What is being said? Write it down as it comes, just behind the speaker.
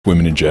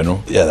women in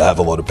general. Yeah, they have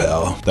a lot of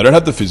power. They don't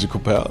have the physical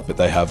power, but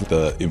they have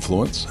the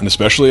influence. And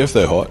especially if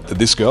they're hot.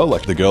 This girl,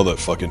 like the girl that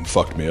fucking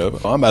fucked me over,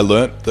 I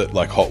learned that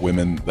like hot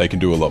women, they can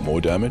do a lot more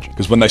damage.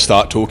 Because when they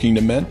start talking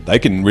to men, they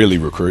can really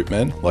recruit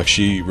men. Like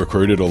she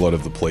recruited a lot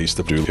of the police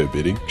to do her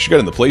bidding. She got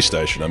in the police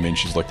station. I mean,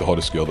 she's like the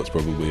hottest girl that's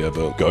probably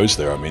ever goes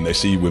there. I mean, they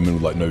see women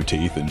with like no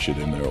teeth and shit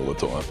in there all the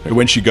time. And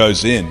when she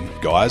goes in,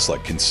 guys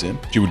like can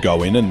simp. She would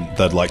go in and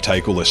they'd like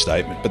take all her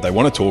statement, but they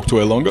want to talk to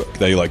her longer.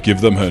 They like give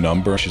them her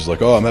number. She's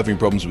like, oh, I'm having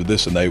problems with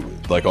this. And they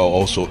like, oh,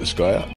 I'll sort this guy out.